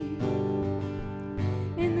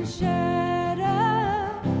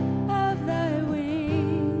shadow of thy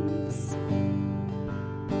wings,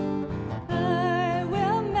 I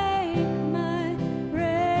will make my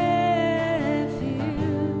refuge.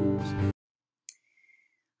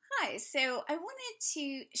 Hi, so I wanted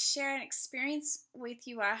to share an experience with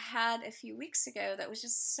you I had a few weeks ago that was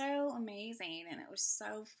just so amazing, and it was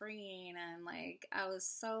so freeing, and like I was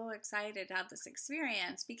so excited to have this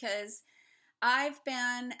experience because I've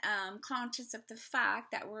been conscious of the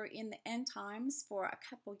fact that we're in the end times for a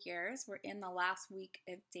couple years. We're in the last week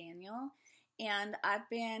of Daniel. And I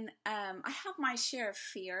have my share of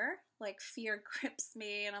fear. Like fear grips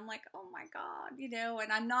me and I'm like, oh my God,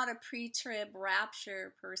 and I'm not a pre-trib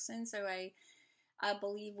rapture person. So I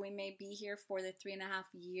believe we may be here for the 3.5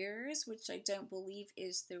 years, which I don't believe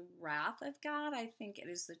is the wrath of God. I think it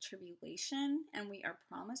is the tribulation, and we are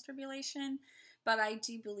promised tribulation. But I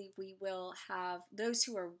do believe we will have those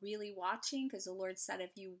who are really watching, because the Lord said,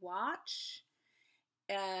 if you watch,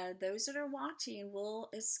 those that are watching will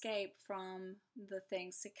escape from the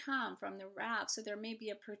things to come, from the wrath. So there may be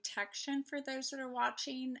a protection for those that are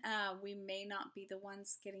watching. We may not be the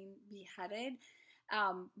ones getting beheaded.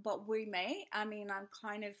 But we may. I mean, I'm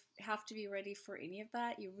kind of have to be ready for any of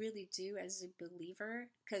that. You really do as a believer,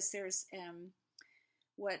 because there's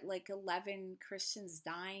like 11 Christians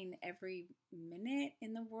dying every minute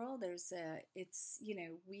in the world.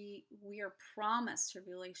 We are promised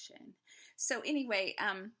tribulation. So anyway,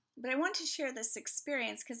 but I want to share this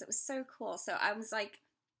experience because it was so cool. So I was like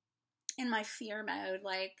in my fear mode,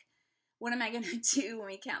 like, what am I going to do when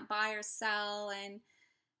we can't buy or sell? And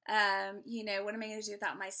what am I going to do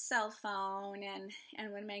without my cell phone? And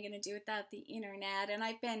what am I going to do without the internet? And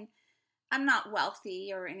I'm not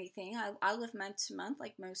wealthy or anything. I live month to month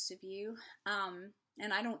like most of you.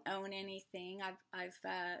 And I don't own anything. I've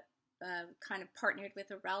kind of partnered with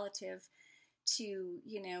a relative to,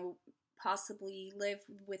 possibly live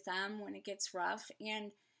with them when it gets rough.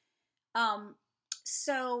 And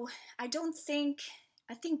so I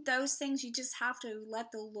think those things you just have to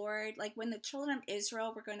let the Lord, like when the children of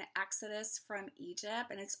Israel were going to Exodus from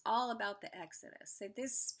Egypt, and it's all about the Exodus. So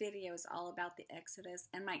this video is all about the Exodus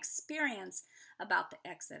and my experience about the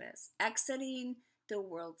Exodus, exiting the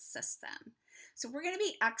world system. So we're going to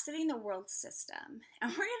be exiting the world system,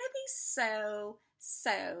 and we're going to be so,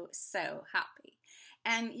 so, so happy.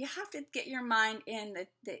 And you have to get your mind in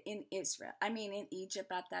in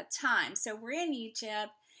Egypt at that time. So we're in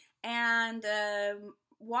Egypt, and the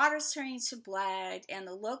water's turning to blood, and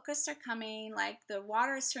the locusts are coming. Like, the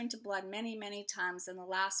water has turned to blood many, many times in the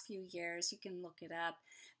last few years. You can look it up.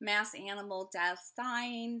 Mass animal deaths,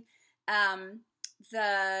 dying.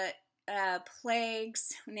 The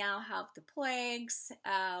plagues, we now have the plagues.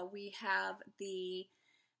 We have the,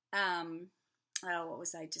 what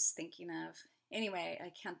was I just thinking of? Anyway, I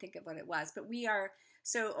can't think of what it was, but we are,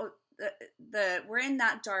 so we're in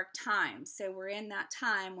that dark time. So we're in that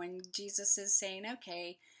time when Jesus is saying,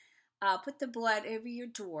 okay, put the blood over your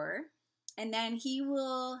door, and then he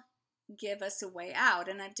will give us a way out.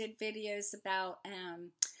 And I did videos about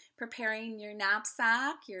preparing your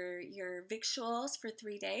knapsack, your victuals for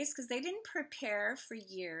 3 days, because they didn't prepare for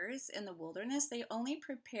years in the wilderness. They only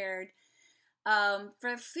prepared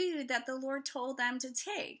for food that the Lord told them to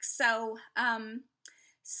take. So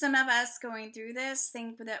some of us going through this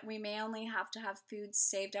think that we may only have to have food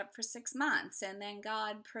saved up for 6 months, and then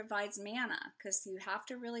God provides manna, because you have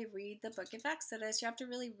to really read the book of Exodus. You have to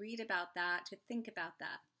really read about that to think about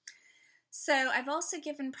that. So I've also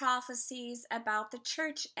given prophecies about the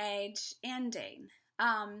church age ending.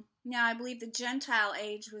 Now, I believe the Gentile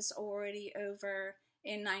age was already over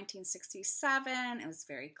in 1967. It was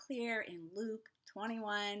very clear in Luke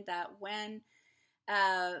 21 that when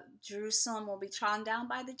Jerusalem will be trodden down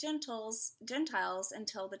by the Gentiles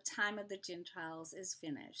until the time of the Gentiles is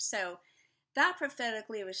finished. So that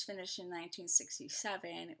prophetically was finished in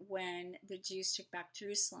 1967 when the Jews took back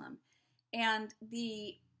Jerusalem. And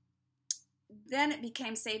then it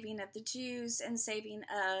became saving of the Jews and saving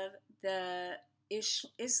of the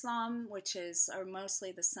Islam, which are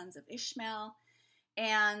mostly the sons of Ishmael,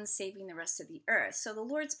 and saving the rest of the earth. So the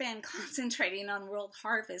Lord's been concentrating on world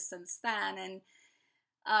harvest since then. And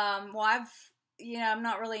I'm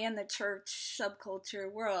not really in the church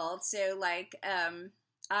subculture world, so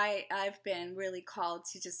I've been really called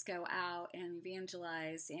to just go out and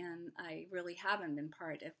evangelize, and I really haven't been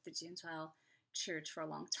part of the Gentile church for a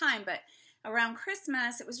long time. But around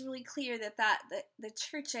Christmas, it was really clear that the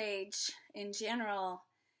church age in general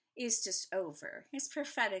is just over. It's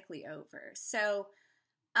prophetically over. So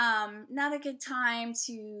not a good time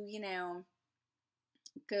to,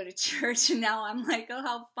 go to church. And now I'm like, oh,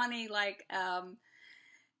 how funny.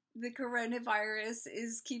 the coronavirus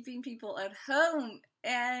is keeping people at home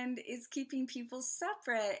and is keeping people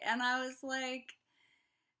separate. And I was like,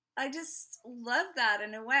 I just love that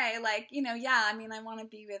in a way. Like, yeah, I mean, I want to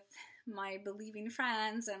be with my believing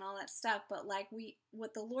friends and all that stuff, but like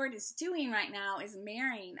what the Lord is doing right now is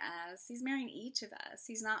marrying us. He's marrying each of us.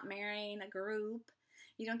 He's not marrying a group.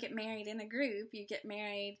 You don't get married in a group, you get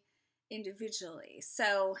married individually.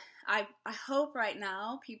 So I hope right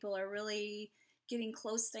now people are really getting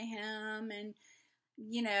close to him and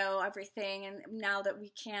everything. And now that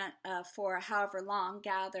we can't, for however long,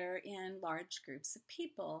 gather in large groups of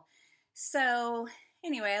people. So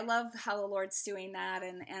anyway, I love how the Lord's doing that.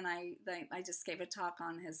 And I just gave a talk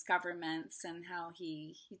on his governments and how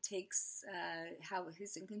he takes, how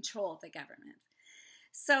he's in control of the government.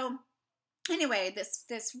 So anyway,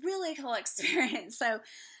 this really cool experience. So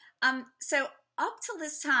up till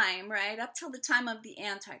this time, right, up till the time of the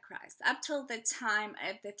Antichrist, up till the time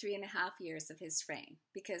of the 3.5 years of his reign,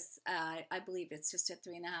 because I believe it's just a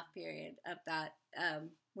 3.5 period of that,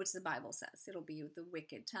 which the Bible says it'll be the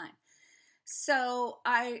wicked time. So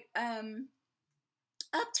up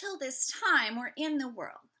till this time, we're in the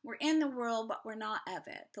world. We're in the world, but we're not of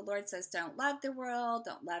it. The Lord says, don't love the world,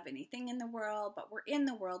 don't love anything in the world, but we're in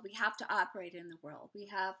the world. We have to operate in the world. We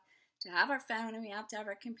have to have our phone, and we have to have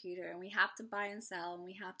our computer, and we have to buy and sell, and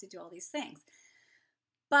we have to do all these things.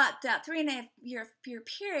 But that 3.5 year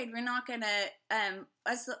period, we're not going to,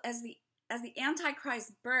 as the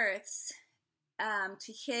Antichrist births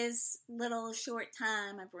to his little short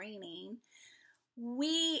time of reigning,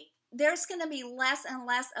 there's going to be less and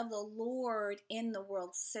less of the Lord in the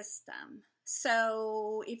world system.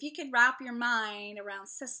 So if you could wrap your mind around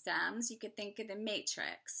systems, you could think of the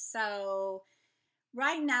Matrix. So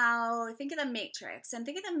right now, think of the Matrix, and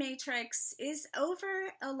think of the Matrix is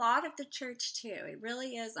over a lot of the church too. It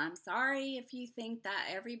really is. I'm sorry if you think that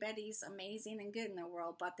everybody's amazing and good in the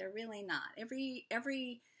world, but they're really not.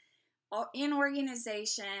 In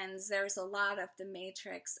organizations, there's a lot of the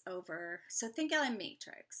Matrix over. So think of the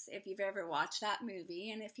Matrix if you've ever watched that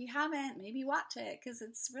movie, and if you haven't, maybe watch it because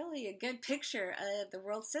it's really a good picture of the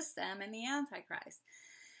world system and the Antichrist.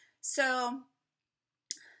 So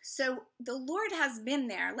the Lord has been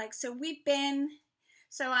there.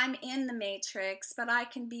 So I'm in the Matrix, but I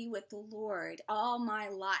can be with the Lord all my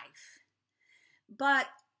life. But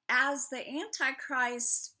as the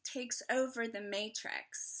Antichrist takes over the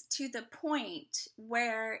Matrix to the point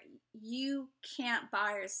where you can't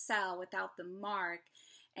buy or sell without the mark,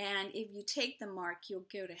 and if you take the mark, you'll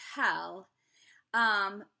go to hell,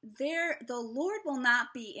 the Lord will not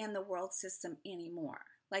be in the world system anymore.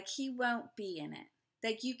 Like, he won't be in it.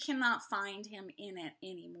 Like, you cannot find him in it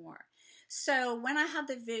anymore. So when I had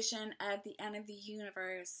the vision of the end of the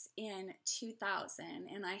universe in 2000,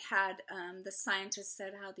 and I had the scientists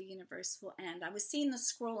said how the universe will end, I was seeing the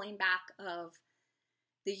scrolling back of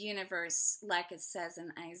the universe like it says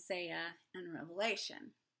in Isaiah and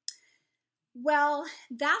Revelation. Well,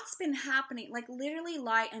 that's been happening. Like, literally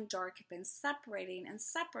light and dark have been separating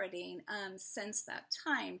since that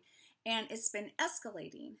time. And it's been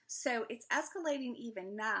escalating. So it's escalating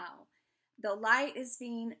even now. The light is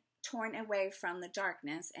being torn away from the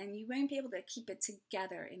darkness, and you won't be able to keep it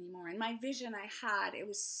together anymore. And my vision I had, it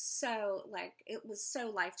was so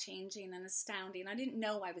life-changing and astounding. I didn't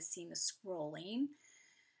know I was seeing the scrolling.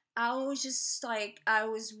 I was just like, I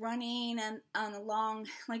was running and along,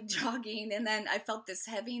 like jogging, and then I felt this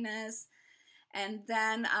heaviness. And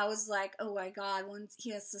then I was like, oh my God,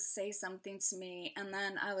 he has to say something to me. And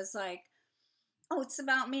then I was like, oh, it's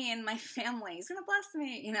about me and my family. He's going to bless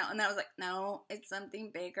me, And I was like, no, it's something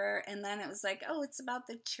bigger. And then it was like, oh, it's about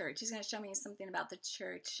the church. He's going to show me something about the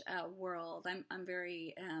church world. I'm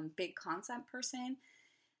very big concept person.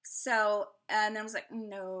 So, and I was like,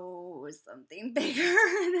 no, it was something bigger.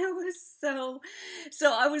 And it was so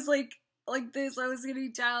I was like this, I was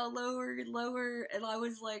getting down lower and lower, and I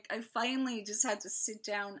was like, I finally just had to sit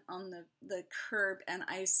down on the curb, and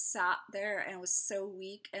I sat there, and I was so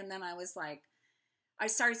weak, and then I was like, I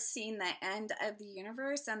started seeing the end of the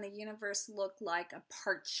universe, and the universe looked like a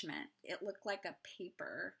parchment. It looked like a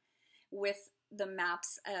paper with the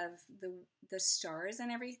maps of the stars and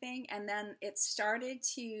everything, and then it started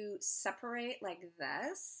to separate like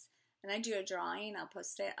this, and I do a drawing, I'll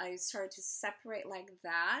post it. I started to separate like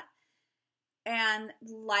that, and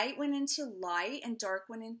light went into light and dark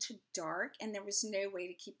went into dark, and there was no way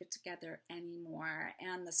to keep it together anymore.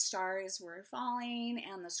 And the stars were falling,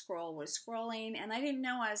 and the scroll was scrolling, and I didn't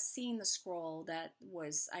know I was seeing the scroll that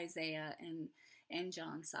was Isaiah and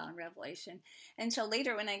John saw in Revelation until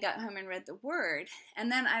later when I got home and read the Word.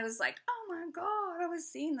 And then I was like, oh my God, I was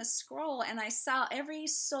seeing the scroll, and I saw every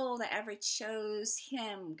soul that ever chose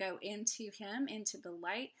him go into him, into the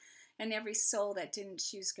light, and every soul that didn't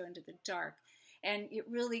choose go into the dark. And it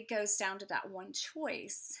really goes down to that one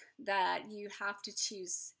choice, that you have to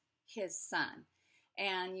choose his son.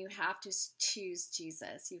 And you have to choose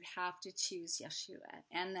Jesus. You have to choose Yeshua.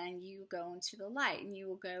 And then you go into the light, and you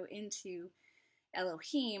will go into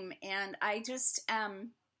Elohim. And I just,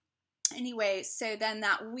 anyway, so then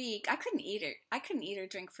that week, I couldn't eat or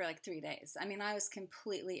drink for like 3 days. I mean, I was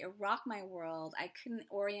completely, it rocked my world. I couldn't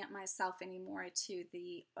orient myself anymore to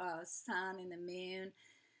the sun and the moon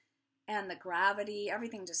and the gravity.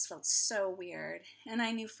 Everything just felt so weird. And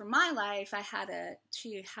I knew for my life, I had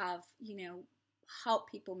to have,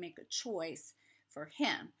 help people make a choice for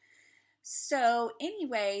him. So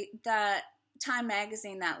anyway, the Time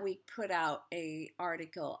magazine that week put out a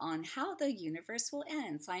article on how the universe will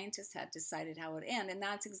end. Scientists had decided how it would end, and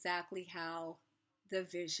that's exactly how the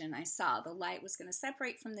vision I saw. The light was going to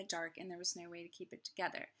separate from the dark, and there was no way to keep it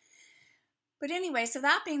together. But anyway, so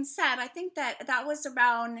that being said, I think that was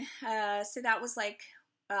around,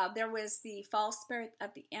 there was the false spirit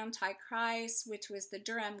of the Antichrist, which was the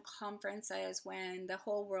Durham conferences when the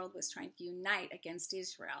whole world was trying to unite against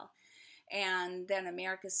Israel. And then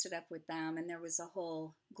America stood up with them, and there was a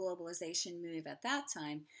whole globalization move at that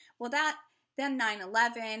time. Well, then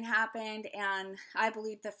 9/11 happened, and I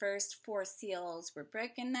believe the first 4 seals were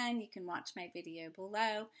broken then. You can watch my video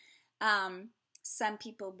below. Some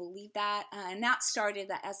people believe that, and that started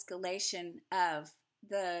the escalation of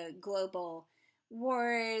the global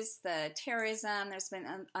wars, the terrorism. There's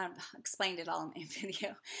been, I've explained it all in my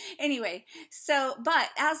video. Anyway, but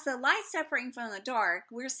as the light separating from the dark,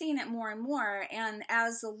 we're seeing it more and more, and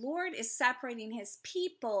as the Lord is separating his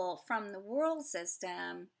people from the world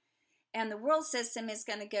system, and the world system is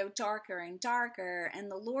going to go darker and darker,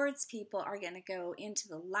 and the Lord's people are going to go into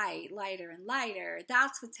the light, lighter and lighter.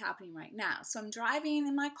 That's what's happening right now. So I'm driving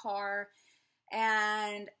in my car,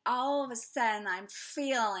 and all of a sudden I'm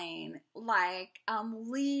feeling like I'm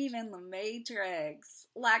leaving the Matrix.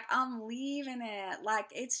 Like I'm leaving it. Like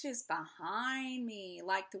it's just behind me.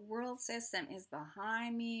 Like the world system is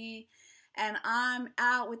behind me. And I'm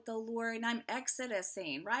out with the Lord, and I'm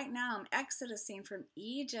exodusing. Right now, I'm exodusing from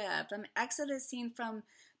Egypt. I'm exodusing from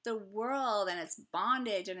the world and its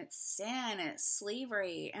bondage and its sin and its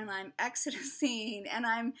slavery. And I'm exodusing, and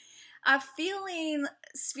I'm feeling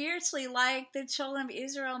spiritually like the children of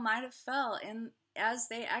Israel might have felt as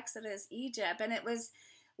they exodus Egypt. And it was,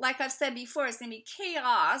 like I've said before, it's going to be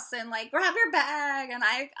chaos and like grab your bag. And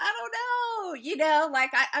I don't know,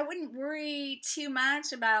 like I wouldn't worry too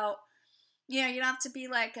much about, you don't have to be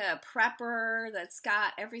like a prepper that's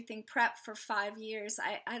got everything prepped for 5 years.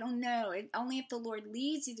 I don't know. Only if the Lord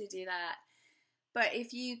leads you to do that. But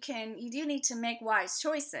if you can, you do need to make wise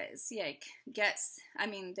choices.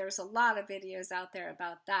 There's a lot of videos out there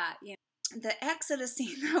about that. The Exodus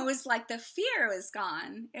scene, though, was like the fear was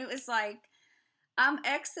gone. It was like, I'm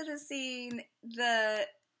exodusing the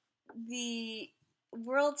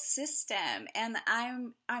world system, and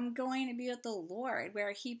I'm going to be with the Lord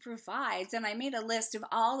where he provides. And I made a list of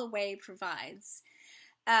all the way he provides.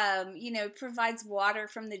 Provides water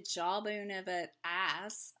from the jawbone of an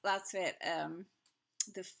ass. That's what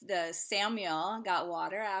the Samuel got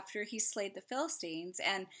water after he slayed the Philistines.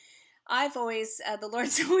 And I've always the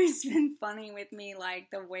Lord's always been funny with me, like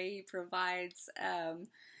the way he provides.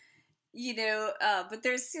 But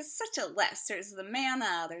there's just such a list. There's the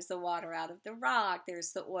manna, there's the water out of the rock,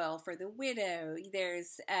 there's the oil for the widow,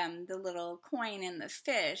 there's the little coin in the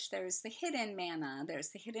fish, there's the hidden manna, there's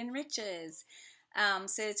the hidden riches.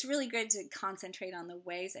 So it's really good to concentrate on the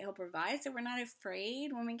ways that he'll provide, so we're not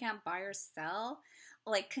afraid when we can't buy or sell.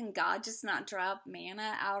 Like, can God just not drop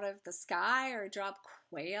manna out of the sky or drop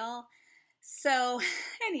quail? So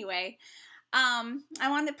anyway, I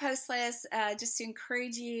wanted to post this just to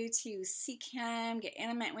encourage you to seek him, get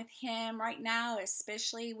intimate with him right now,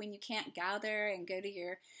 especially when you can't gather and go to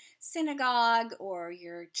your synagogue or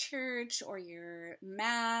your church or your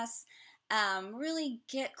mass. Really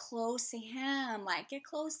get close to him, like get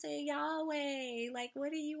close to Yahweh. Like,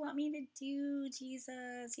 what do you want me to do,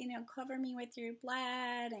 Jesus? Cover me with your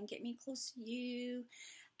blood and get me close to you.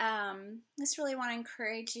 Just really want to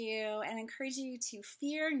encourage you to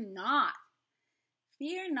fear not.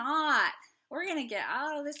 Fear not. We're going to get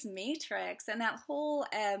out of this matrix. And that whole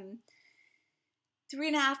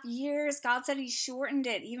 3.5 years. God said he shortened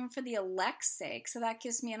it even for the elect's sake. So that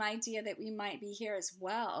gives me an idea that we might be here as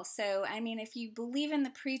well. So, I mean, if you believe in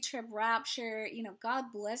the pre-trib rapture, God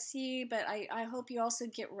bless you. But I hope you also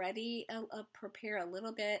get ready, prepare a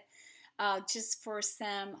little bit just for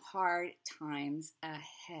some hard times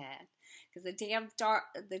ahead. Because the day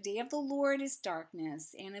of the Lord is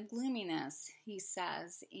darkness and of gloominess, he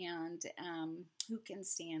says, and who can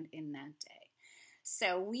stand in that day?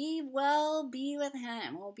 So we will be with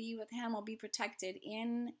him. We'll be with him. We'll be protected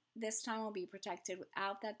in this time. We'll be protected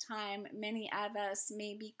out that time. Many of us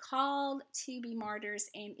may be called to be martyrs.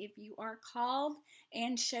 And if you are called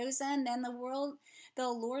and chosen, then the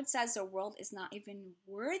Lord says the world is not even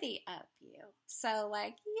worthy of you. So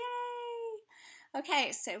yay.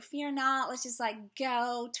 Okay, so fear not. Let's just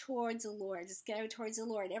go towards the Lord. Just go towards the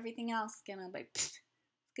Lord. Everything else is gonna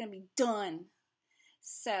be done.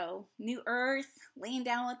 So, new earth, laying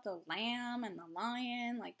down with the lamb and the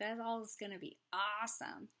lion, that all is going to be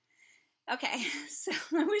awesome. Okay, so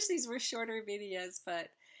I wish these were shorter videos, but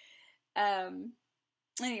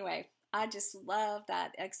anyway, I just love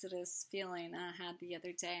that Exodus feeling I had the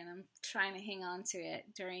other day, and I'm trying to hang on to it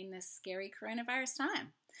during this scary coronavirus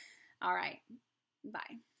time. All right, bye.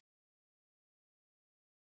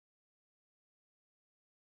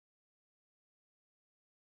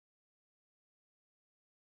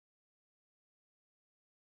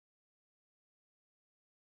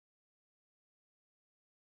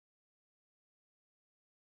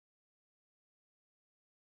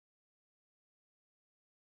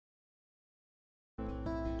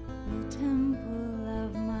 Temple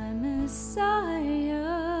of my Messiah,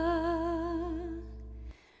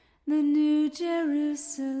 the new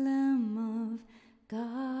Jerusalem of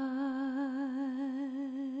God.